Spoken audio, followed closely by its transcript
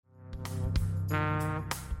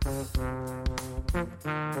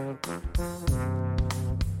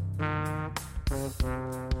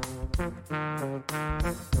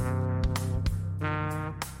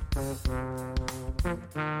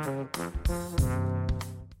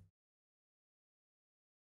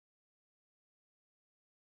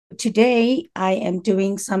Today, I am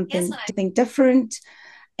doing something different,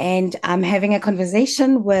 and I'm having a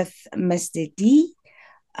conversation with Mr. D,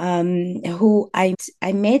 who I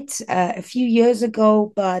met a few years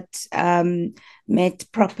ago, but met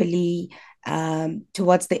properly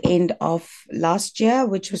towards the end of last year,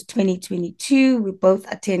 which was 2022. We both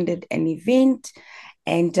attended an event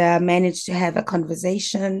and managed to have a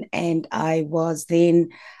conversation. And I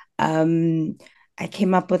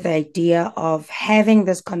came up with the idea of having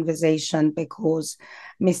this conversation because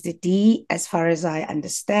Mr. D, as far as I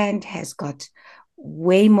understand, has got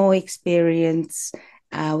way more experience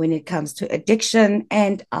when it comes to addiction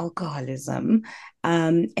and alcoholism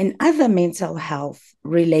and other mental health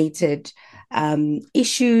related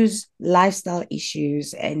issues, lifestyle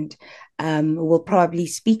issues, and will probably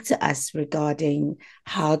speak to us regarding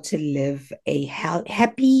how to live a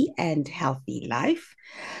happy and healthy life.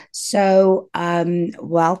 So,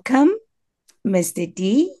 welcome, Mr.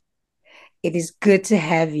 D. It is good to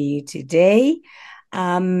have you today.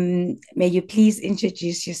 May you please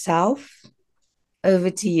introduce yourself?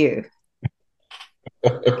 Over to you.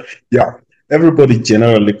 Yeah, everybody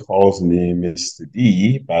generally calls me Mr.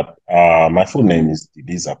 D, but my full name is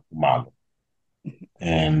Didiza Kumalo.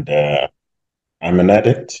 And I'm an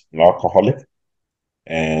addict, an alcoholic,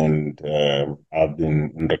 and I've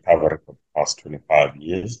been in recovery for the past 25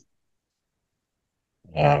 years.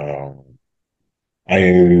 Uh,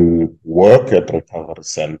 I work at recovery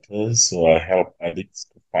centers, so I help addicts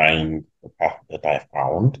to find the path that I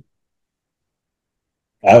found.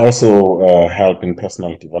 I also help in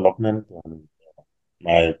personal development, and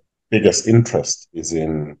my biggest interest is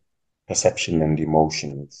in perception and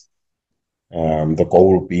emotions. The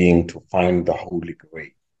goal being to find the holy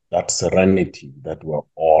grail, that serenity that we're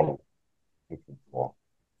all looking for.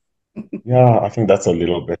 Yeah, I think that's a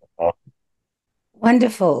little bit about.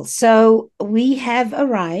 Wonderful. So we have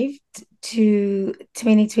arrived to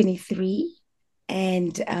 2023,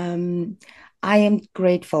 and I am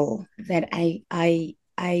grateful that I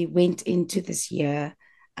went into this year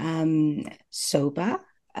sober,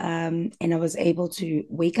 and I was able to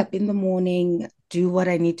wake up in the morning, do what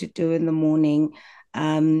I need to do in the morning,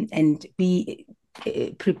 and be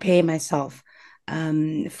prepare myself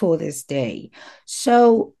for this day.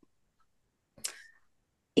 So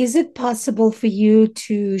is it possible for you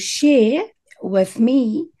to share with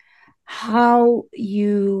me how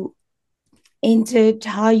you entered,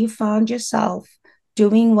 how you found yourself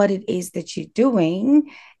doing what it is that you're doing,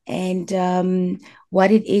 and what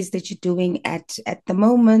it is that you're doing at the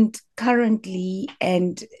moment currently,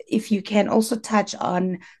 and if you can also touch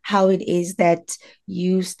on how it is that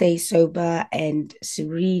you stay sober and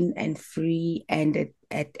serene and free and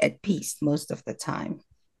at peace most of the time.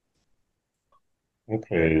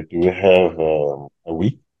 Okay, do we have a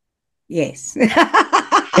week? Yes.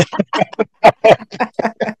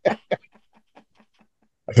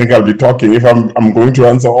 I think I'll be talking. If I'm going to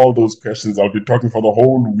answer all those questions, I'll be talking for the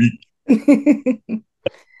whole week.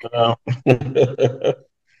 Uh,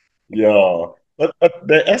 yeah, but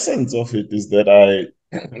the essence of it is that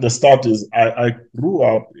the start is I grew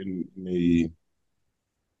up in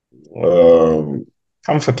a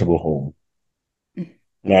comfortable home.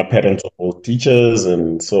 My parents were both teachers,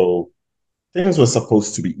 and so things were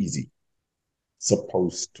supposed to be easy.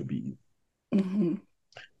 Supposed to be. Mhm.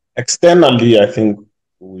 Externally, I think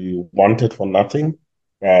we wanted for nothing,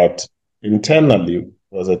 but internally it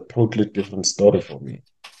was a totally different story for me.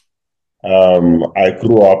 I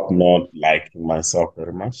grew up not liking myself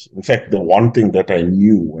very much. In fact, the one thing that I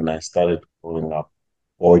knew when I started growing up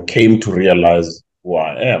or came to realize who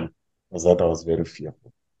I am was that I was very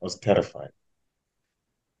fearful. I was terrified.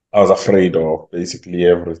 I was afraid of basically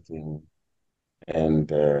everything.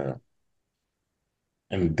 And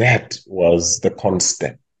and that was the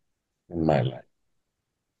constant in my life.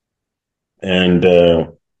 And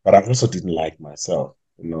but I also didn't like myself.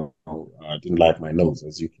 I didn't like my nose,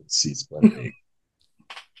 as you can see, it's quite big.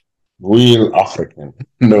 Real African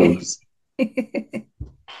nose.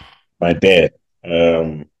 My dad.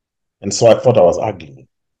 Um, and so I thought I was ugly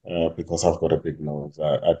because I've got a big nose.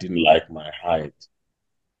 I didn't like my height.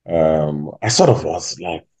 I sort of was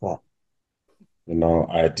like, oh,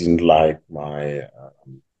 I didn't like my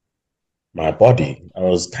body. I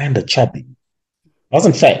was kind of chubby. I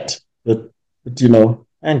wasn't fat, but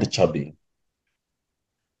kind of chubby.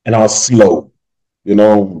 And I was slow.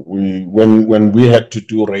 When we had to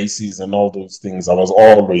do races and all those things, I was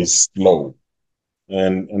always slow.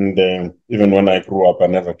 And even when I grew up, I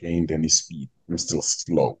never gained any speed. I'm still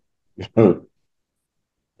slow.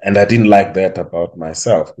 And I didn't like that about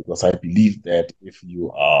myself because I believe that if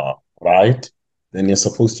you are right, then you're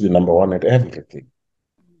supposed to be number one at everything,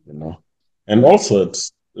 you know. And also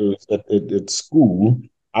at school,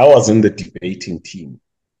 I was in the debating team,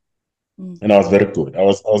 and I was very good. I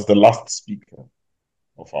was the last speaker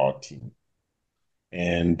of our team,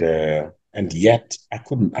 and yet I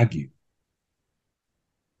couldn't argue.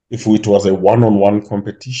 If it was a one-on-one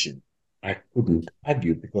competition, I couldn't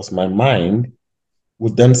argue because my mind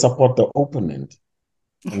would then support the opponent,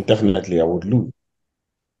 and definitely I would lose.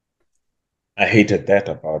 I hated that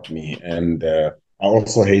about me, and I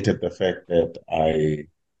also hated the fact that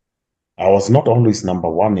I was not always number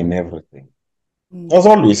one in everything. I was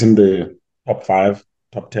always in the top five,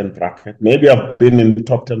 top 10 bracket. Maybe I've been in the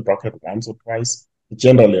top 10 bracket once or twice. But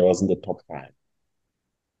generally, I was in the top five.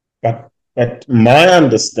 But my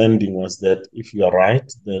understanding was that if you're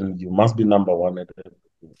right, then you must be number one at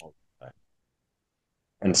everything all the time.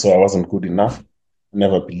 And so I wasn't good enough. I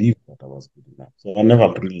never believed that I was good enough. So I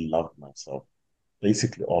never really loved myself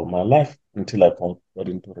basically all my life until I got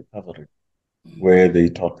into recovery, where they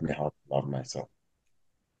taught me how to love myself.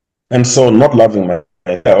 And so not loving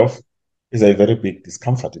myself is a very big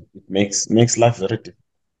discomfort. It makes life very difficult.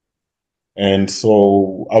 And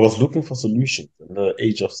so I was looking for solutions. At the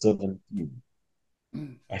age of 17,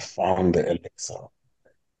 I found the elixir.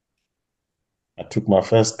 I took my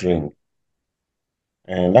first drink,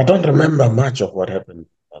 and I don't remember much of what happened,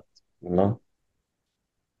 but, you know.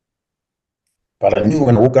 But I knew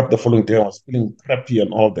when I woke up the following day, I was feeling crappy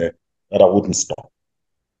and all that I wouldn't stop.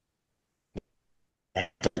 I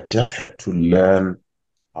just had to learn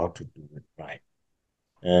how to do it right.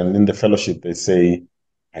 And in the fellowship, they say,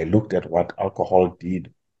 I looked at what alcohol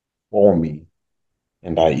did for me,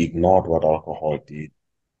 and I ignored what alcohol did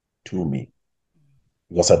to me.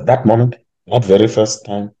 Because at that moment, that very first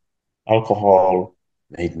time, alcohol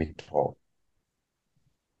made me tall.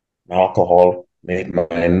 Alcohol made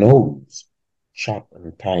my nose sharp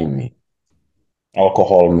and tiny.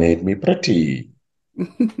 Alcohol made me pretty.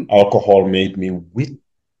 Alcohol made me wit.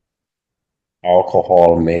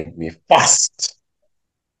 Alcohol made me fast.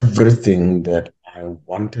 Everything that I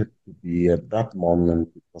wanted to be at that moment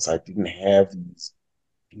because I didn't have these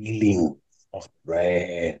feelings of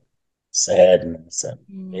dread, sadness, and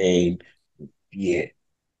pain, and fear.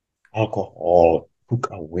 Alcohol took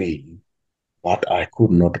away what I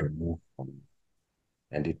could not remove from me,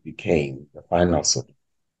 and it became the final solution.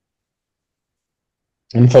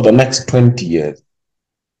 And for the next 20 years,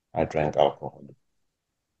 I drank alcohol.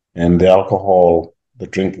 And the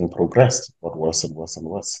drinking progressed, it got worse and worse and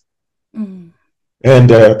worse. Mm. And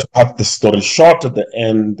to cut the story short, at the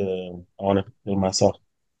end, I wanted to kill myself.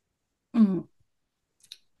 Mm.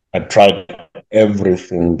 I tried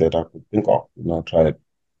everything that I could think of. I tried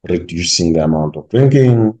reducing the amount of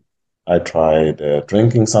drinking. I tried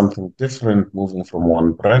drinking something different, moving from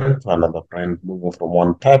one brand to another brand, moving from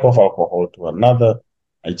one type of alcohol to another.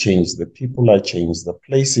 I changed the people, I changed the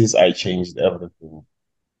places, I changed everything.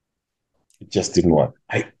 It just didn't work.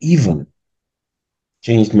 I even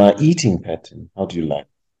changed my eating pattern. How do you like?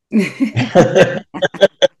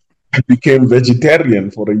 I became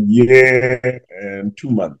vegetarian for a year and 2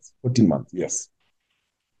 months, 14 months, yes.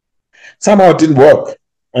 Somehow it didn't work,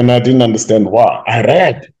 and I didn't understand why. I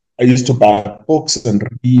read. I used to buy books and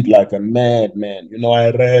read like a madman.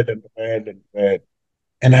 I read and read and read.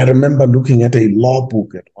 And I remember looking at a law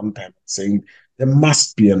book at one time saying, there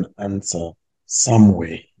must be an answer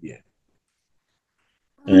somewhere here.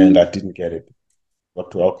 And I didn't get it.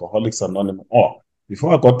 Got to Alcoholics Anonymous.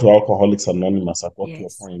 Before I got to Alcoholics Anonymous, I got to a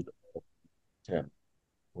point of 10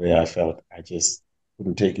 where I felt I just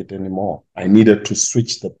couldn't take it anymore. I needed to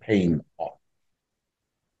switch the pain off.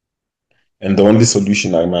 And the only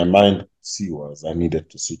solution in my mind could see was I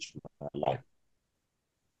needed to switch my life.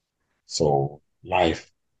 So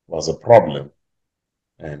life was a problem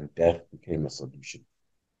and death became a solution.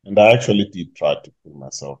 And I actually did try to kill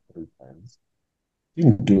myself 3 times.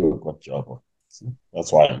 Didn't do a good job of it.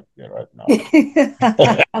 That's why I'm here right now.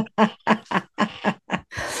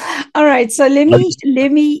 All right, so let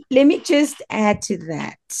me just add to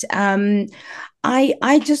that.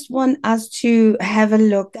 I just want us to have a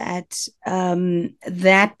look at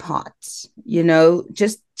that part.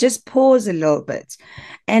 Just pause a little bit,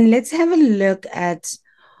 and let's have a look at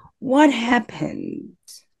what happened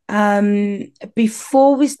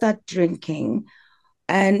before we start drinking.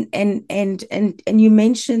 And you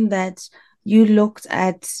mentioned that you looked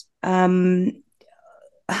at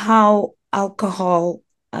how alcohol,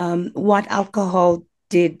 what alcohol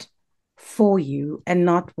did for you and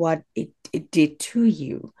not what it did to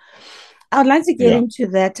you. I'd like to get Yeah. into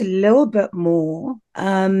that a little bit more,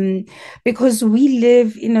 because we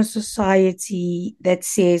live in a society that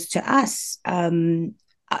says to us,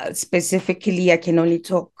 specifically, I can only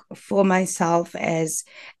talk for myself as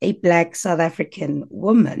a Black South African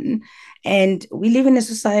woman. And we live in a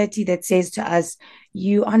society that says to us,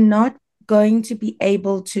 you are not going to be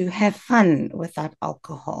able to have fun without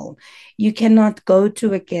alcohol. You cannot go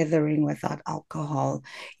to a gathering without alcohol.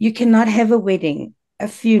 You cannot have a wedding, a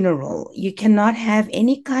funeral. You cannot have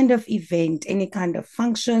any kind of event, any kind of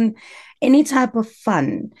function, any type of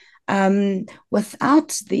fun,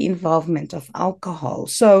 without the involvement of alcohol.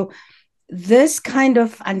 So, this kind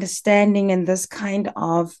of understanding and this kind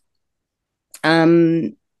of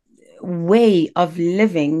um, way of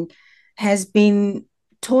living has been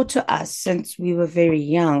taught to us since we were very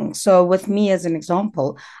young. So, with me as an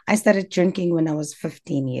example, I started drinking when I was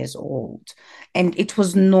 15 years old, and it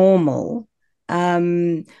was normal. For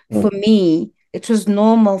Mm. me, it was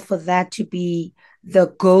normal for that to be the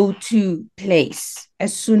go to place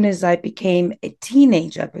as soon as I became a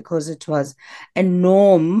teenager because it was a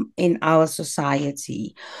norm in our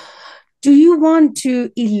society. Do you want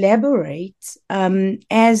to elaborate,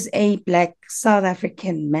 as a Black South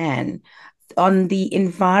African man, on the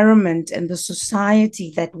environment and the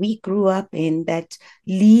society that we grew up in that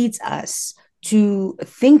leads us to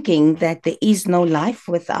thinking that there is no life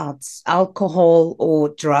without alcohol or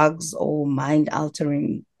drugs or mind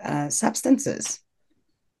altering substances?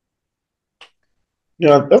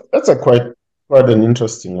 Yeah, that's a quite an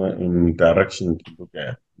interesting direction to look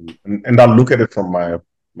at, and I'll look at it from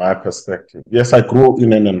my perspective. Yes, I grew up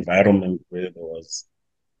in an environment where there was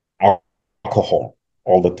alcohol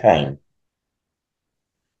all the time.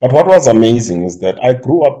 But what was amazing is that I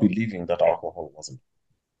grew up believing that alcohol wasn't.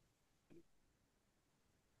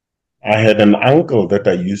 I had an uncle that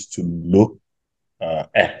I used to look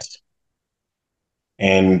at,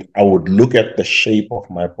 and I would look at the shape of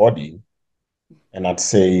my body, and I'd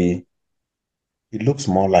say, he looks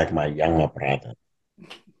more like my younger brother,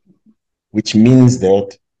 which means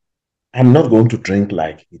that I'm not going to drink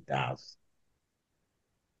like he does.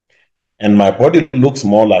 And my body looks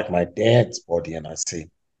more like my dad's body, and I say,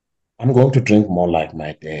 I'm going to drink more like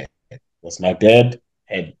my dad. Because my dad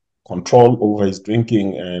had control over his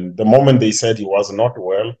drinking, and the moment they said he was not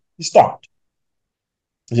well, he stopped.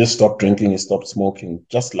 He just stopped drinking, he stopped smoking,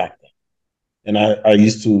 just like that. And I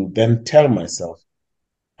used to then tell myself,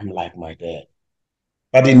 I'm like my dad.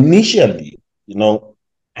 But initially, you know,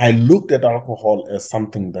 I looked at alcohol as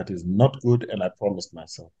something that is not good, and I promised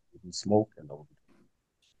myself I wouldn't smoke and I wouldn't.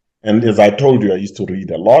 And as I told you, I used to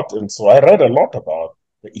read a lot, and so I read a lot about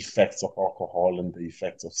the effects of alcohol and the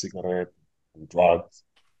effects of cigarettes and drugs.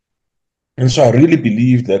 And so I really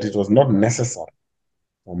believed that it was not necessary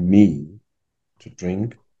for me to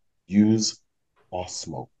drink, use, or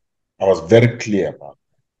smoke. I was very clear about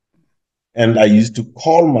it. And I used to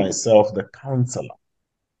call myself the counselor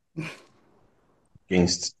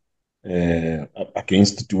against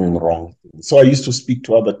against doing wrong things. So I used to speak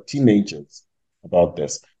to other teenagers about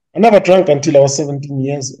this. I never drank until I was 17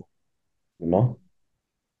 years old, you know.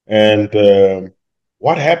 And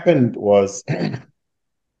what happened was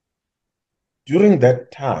during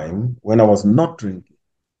that time when I was not drinking,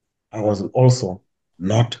 I was also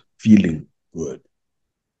not feeling good.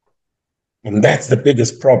 And that's the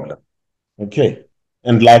biggest problem. Okay.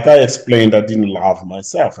 And like I explained, I didn't love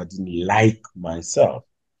myself. I didn't like myself.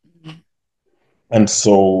 And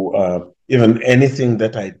so even anything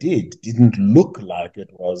that I did didn't look like it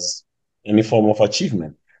was any form of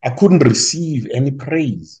achievement. I couldn't receive any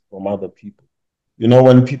praise from other people. You know,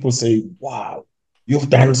 when people say, wow, you've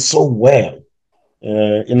done so well,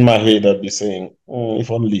 in my head, I'd be saying, if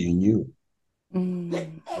only you knew,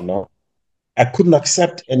 Mm, you know. I couldn't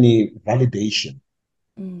accept any validation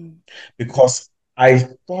mm, because I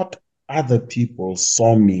thought other people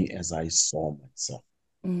saw me as I saw myself.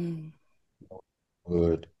 mm,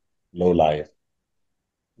 Good, low life,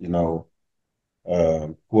 you know,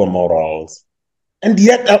 poor morals. And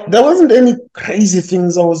yet there wasn't any crazy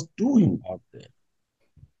things I was doing out there.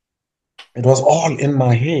 It was all in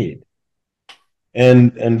my head.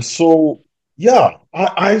 And so, yeah,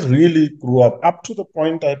 I really grew up to the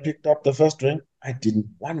point I picked up the first drink. I didn't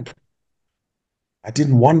want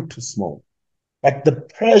to smoke. But the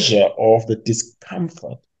pressure of the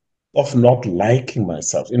discomfort of not liking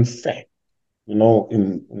myself. In fact, you know,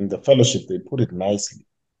 in the fellowship, they put it nicely.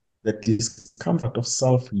 The discomfort of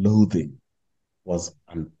self-loathing was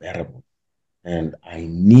unbearable. And I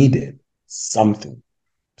needed something.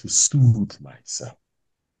 to soothe myself.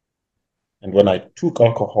 And when I took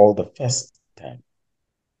alcohol the first time,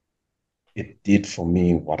 it did for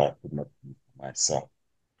me what I could not do for myself.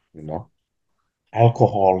 You know,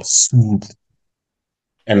 alcohol soothed.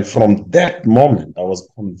 And from that moment, I was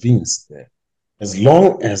convinced that as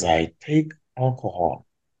long as I take alcohol,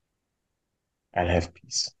 I'll have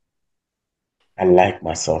peace. I like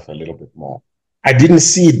myself a little bit more. I didn't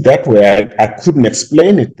see it that way. I couldn't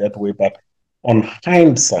explain it that way, but on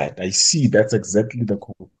hindsight, I see that's exactly the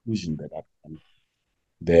conclusion that I've come to.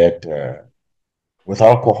 That with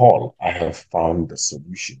alcohol, I have found the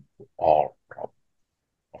solution to all problems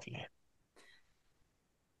of life.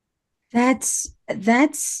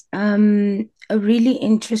 That's a really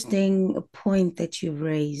interesting point that you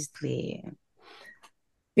raised there,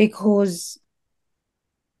 because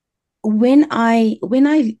when I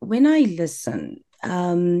listen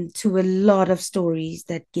to a lot of stories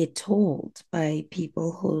that get told by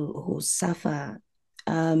people who suffer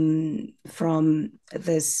from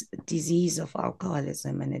this disease of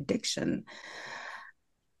alcoholism and addiction,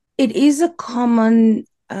 it is a common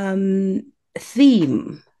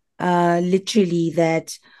theme, literally,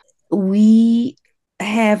 that we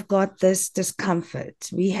have got this discomfort,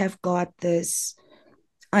 we have got this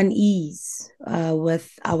unease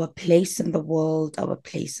with our place in the world, our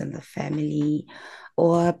place in the family,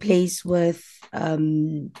 or a place with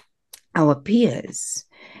our peers.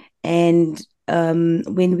 And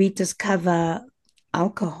when we discover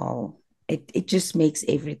alcohol, it just makes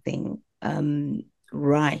everything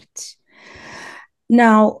right.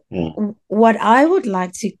 Now, Mm. what I would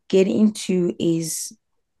like to get into is,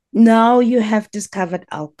 now you have discovered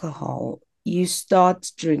alcohol, you start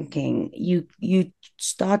drinking, you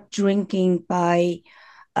start drinking by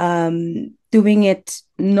doing it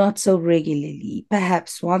not so regularly,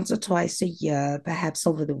 perhaps once or twice a year, perhaps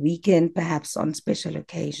over the weekend, perhaps on special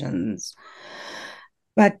occasions.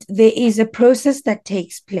 But there is a process that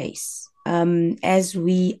takes place as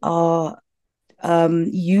we are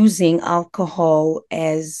using alcohol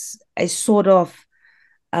as a sort of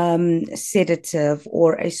sedative,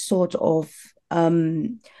 or a sort of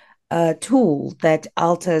tool that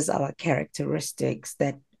alters our characteristics,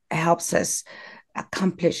 that helps us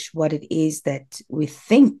accomplish what it is that we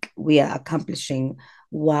think we are accomplishing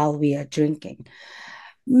while we are drinking.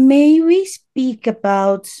 May we speak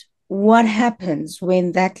about what happens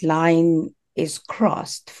when that line is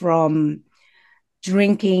crossed from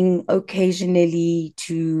drinking occasionally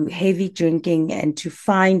to heavy drinking, and to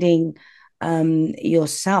finding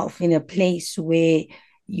yourself in a place where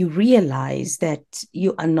you realize that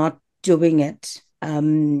you are not doing it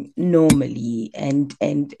normally, and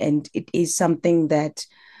it is something that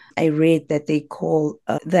I read that they call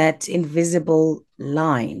that invisible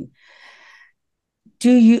line.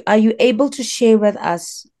 Are you able to share with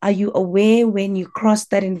us, are you aware when you cross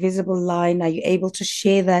that invisible line? Are you able to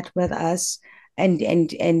share that with us,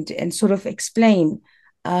 and sort of explain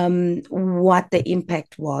what the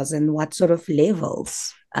impact was, and what sort of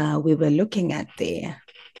levels we were looking at there?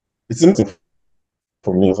 It's interesting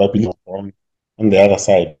for me, if I believe on the other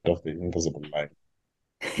side of the invisible line.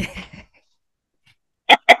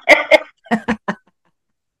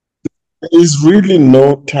 There is really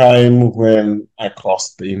no time when I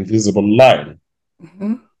crossed the invisible line,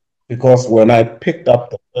 Mm-hmm. because when I picked up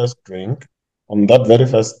the first drink on that very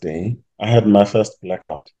first day, I had my first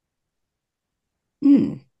blackout.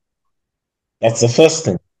 Mm. That's the first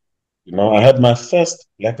thing. You know, I had my first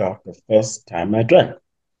blackout the first time I drank.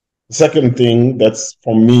 The second thing that's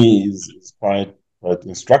for me is quite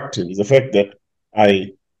instructive is the fact that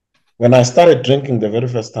I, when I started drinking the very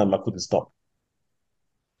first time, I couldn't stop.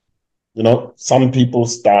 You know, some people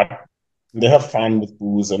start, they have fun with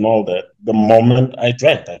booze and all that. The moment I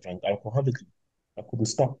drank alcoholically. I couldn't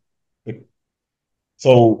stop.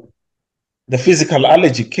 So the physical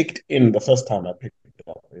allergy kicked in the first time I picked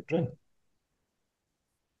up a drink.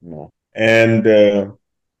 You know, and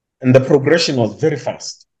the progression was very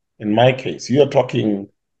fast. In my case, you're talking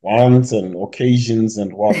once and occasions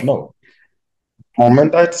and what? No. The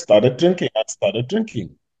moment I started drinking.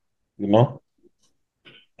 You know,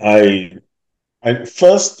 I I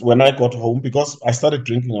first, when I got home, because I started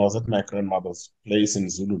drinking, I was at my grandmother's place in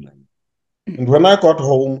Zululand. And when I got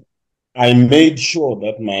home, I made sure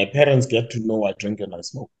that my parents get to know I drink and I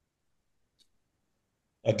smoke.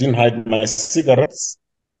 I didn't hide my cigarettes,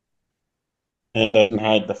 and I didn't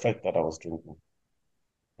hide the fact that I was drinking.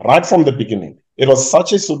 Right from the beginning, it was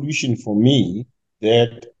such a solution for me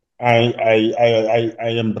that I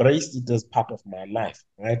embraced it as part of my life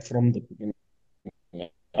right from the beginning.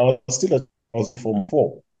 I was still at I was Form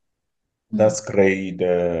 4. Mm. That's grade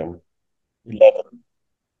 11.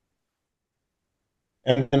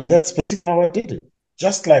 And that's basically how I did it.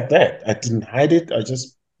 Just like that. I didn't hide it. I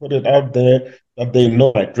just put it out there that they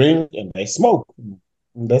know I drink and I smoke.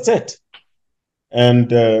 And that's it.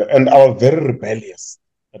 And I was very rebellious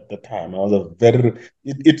at the time. I was a very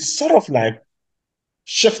it sort of like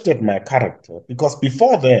shifted my character because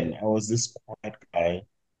before then I was this quiet guy.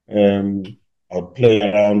 I would play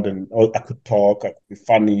around and I could talk, I could be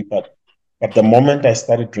funny, but the moment I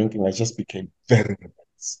started drinking, I just became very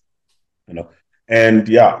rebellious, you know. And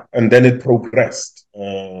yeah, and then it progressed.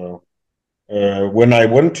 When I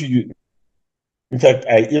went to, in fact,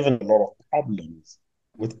 I even had a lot of problems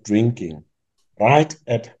with drinking right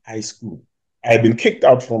at high school. I had been kicked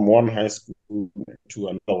out from one high school to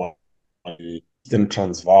another one, Eastern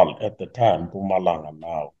Transvaal at the time, Mpumalanga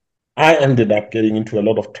now. I ended up getting into a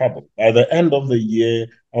lot of trouble. By the end of the year,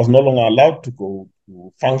 I was no longer allowed to go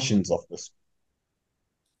to functions of the school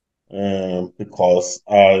because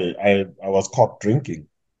I was caught drinking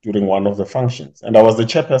during one of the functions, and I was the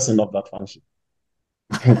chairperson of that function.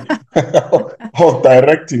 I was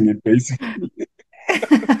directing it basically.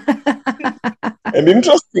 And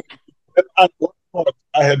interesting, at one point,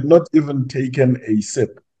 I had not even taken a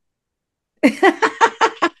sip,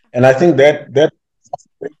 and I think that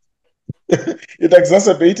it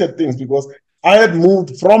exacerbated things because I had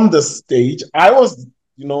moved from the stage. I was,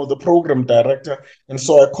 the program director, and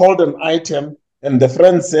so I called an item. And the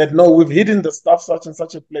friend said, "No, we've hidden the stuff such and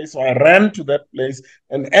such a place." So I ran to that place.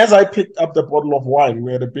 And as I picked up the bottle of wine,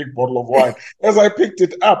 we had a big bottle of wine. As I picked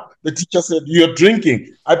it up, the teacher said, "You're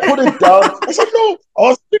drinking." I put it down. I said, "No, I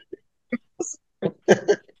was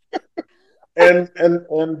and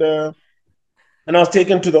and I was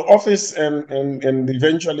taken to the office, and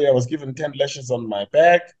eventually I was given 10 lashes on my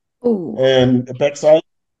back Ooh. and backside.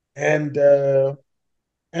 And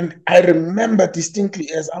and I remember distinctly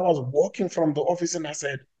as I was walking from the office, and I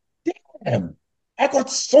said, "Damn, I got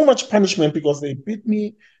so much punishment because they beat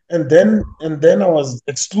me, and then I was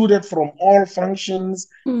excluded from all functions,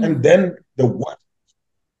 and Mm. then the what?"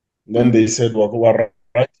 Then Mm. they said, "Well, we're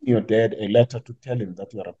writing your dad a letter to tell him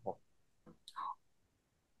that you're a problem."